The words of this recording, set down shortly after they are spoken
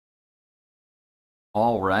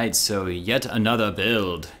All right, so yet another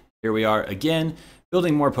build. Here we are again,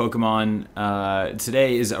 building more Pokemon.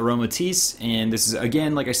 Today is Aromatisse, and this is,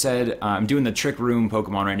 again, like I said, I'm doing the Trick Room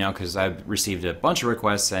Pokemon right now because I've received a bunch of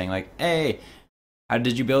requests saying like, hey, how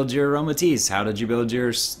did you build your Aromatisse? How did you build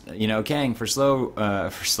your, Kang for slow,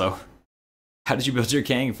 How did you build your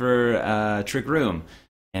Kang for Trick Room?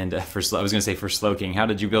 And for slow, I was gonna say for Slowking. How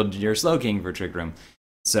did you build your Slowking for Trick Room?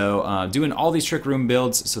 So doing all these Trick Room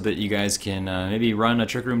builds so that you guys can maybe run a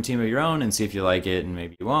Trick Room team of your own and see if you like it, and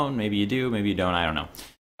maybe you won't, maybe you do, maybe you don't, I don't know.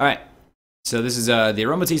 All right, so this is the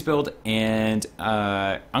Aromatisse build, and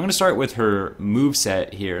I'm going to start with her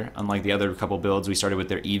moveset here. Unlike the other couple builds, we started with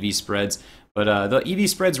their EV spreads. But the EV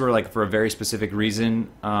spreads were like for a very specific reason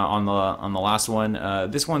on the last one.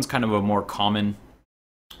 This one's kind of a more common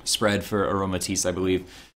spread for Aromatisse, I believe.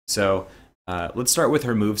 So let's start with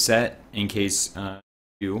her moveset in case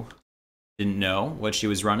you didn't know what she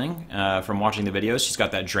was running from watching the videos. She's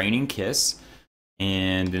got that Draining Kiss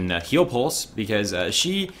and then the Heal Pulse because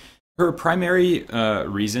her primary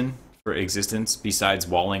reason for existence besides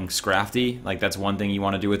walling Scrafty, like that's one thing you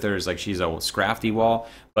want to do with her is like she's a Scrafty wall,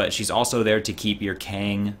 but she's also there to keep your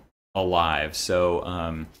Kang alive.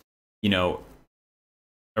 So,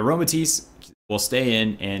 Aromatisse will stay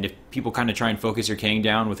in, and if people kind of try and focus your Kang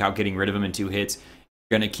down without getting rid of him in 2 hits,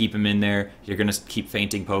 you're going to keep him in there. You're going to keep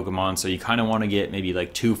fainting Pokemon, so you kind of want to get maybe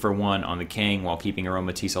like 2 for 1 on the Kang while keeping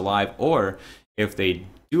Aromatisse alive, or if they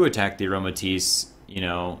do attack the Aromatisse,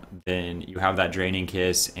 then you have that Draining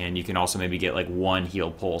Kiss, and you can also maybe get like 1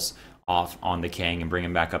 Heal Pulse off on the Kang and bring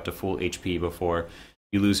him back up to full HP before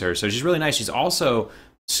you lose her. So she's really nice. She's also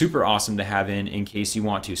super awesome to have in case you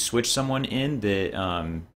want to switch someone in.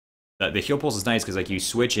 The Heal Pulse is nice because like you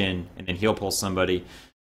switch in and then Heal Pulse somebody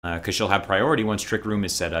because she'll have priority once Trick Room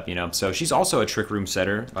is set up, So she's also a Trick Room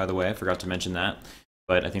setter, by the way. I forgot to mention that,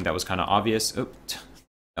 but I think that was kind of obvious.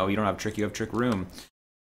 Oh, you don't have Trick, you have Trick Room.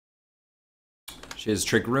 She has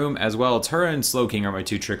Trick Room as well. It's her and Slowking are my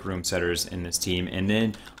 2 Trick Room setters in this team. And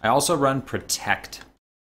then I also run Protect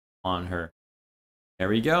on her. There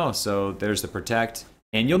we go. So there's the Protect.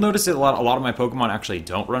 And you'll notice that a lot of my Pokemon actually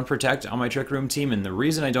don't run Protect on my Trick Room team. And the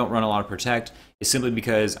reason I don't run a lot of Protect is simply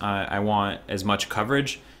because I want as much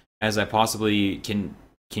coverage as I possibly can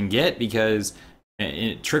get, because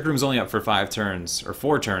Trick Room's only up for 5 turns, or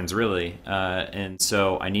 4 turns really. And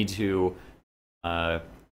so I need to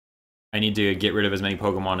get rid of as many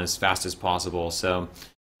Pokemon as fast as possible. So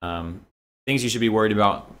things you should be worried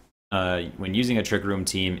about when using a Trick Room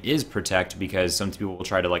team is Protect, because some people will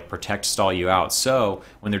try to like Protect stall you out. So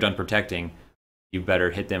when they're done protecting, you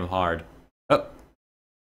better hit them hard.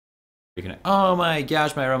 Oh my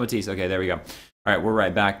gosh, my Aromatisse. Okay, there we go. All right, we're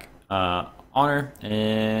right back on her,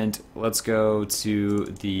 and let's go to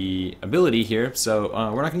the ability here. So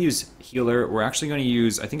we're not going to use Healer. We're actually going to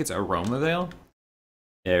use, I think it's Aromaveil.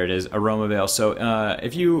 There it is, Aromaveil. So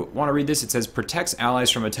if you want to read this, it says protects allies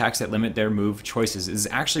from attacks that limit their move choices. This is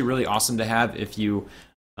actually really awesome to have if you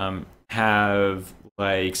have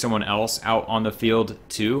like someone else out on the field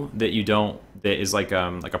too that is like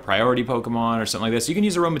a priority Pokemon or something like this. So you can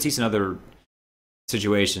use Aromatisse in other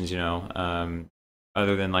situations,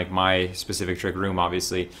 other than like my specific Trick Room,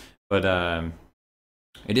 obviously. But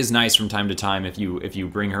it is nice from time to time if you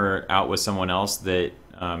bring her out with someone else that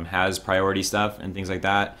has priority stuff and things like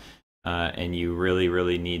that, and you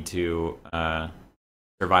really need to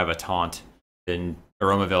survive a taunt, then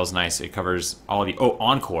Aromaveil is nice. It covers all of you. Oh,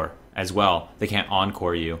 Encore as well. They can't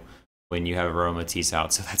Encore you when you have Aromatisse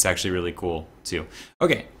out, so that's actually really cool too.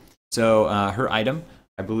 Okay, so her item,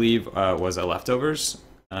 I believe, was a Leftovers.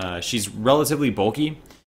 She's relatively bulky,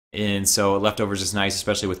 and so Leftovers is nice,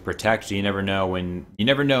 especially with Protect. You never know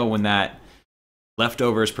when that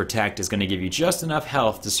Leftovers Protect is going to give you just enough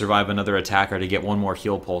health to survive another attack or to get 1 more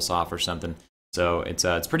Heal Pulse off or something. So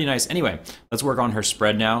it's pretty nice. Anyway, let's work on her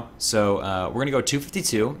spread now. So we're going to go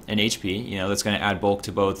 252 in HP. That's going to add bulk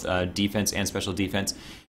to both defense and special defense.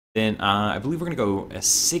 Then I believe we're going to go a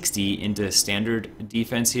 60 into standard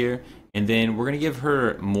defense here. And then we're going to give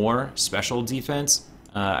her more special defense,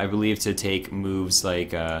 I believe, to take moves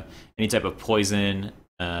like any type of poison,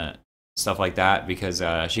 stuff like that, because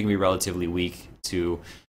she can be relatively weak to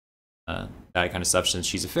that kind of stuff since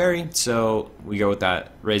she's a fairy. So we go with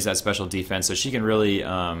that, raise that special defense, so she can really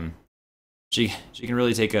she can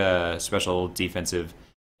really take a special defensive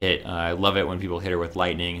hit. I love it when people hit her with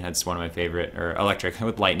lightning. That's one of my favorite, or electric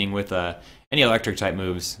with lightning, with any electric type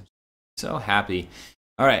moves. So happy.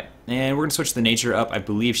 All right, and we're gonna switch the nature up. I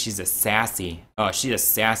believe she's a sassy. Oh, she's a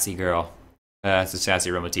sassy girl. That's a sassy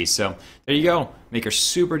Aromatisse. So there you go. Make her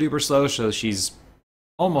super duper slow, so she's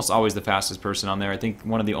almost always the fastest person on there. I think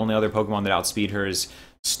one of the only other Pokemon that outspeed her is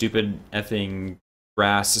stupid effing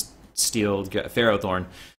grass steel Ferrothorn.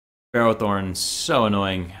 Ferrothorn's so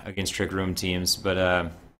annoying against Trick Room teams,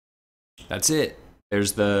 but that's it.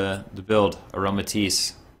 There's the build,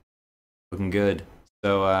 Aromatisse. Looking good.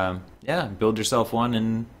 So yeah, build yourself one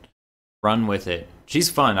and run with it.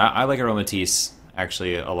 She's fun. I like Aromatisse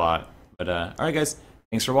actually a lot. But alright guys,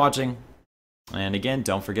 thanks for watching. And again,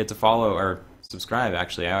 don't forget to follow or subscribe.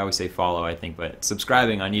 Actually, I always say follow, I think, but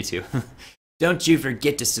subscribing on YouTube. Don't you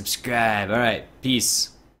forget to subscribe. Alright,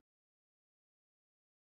 peace.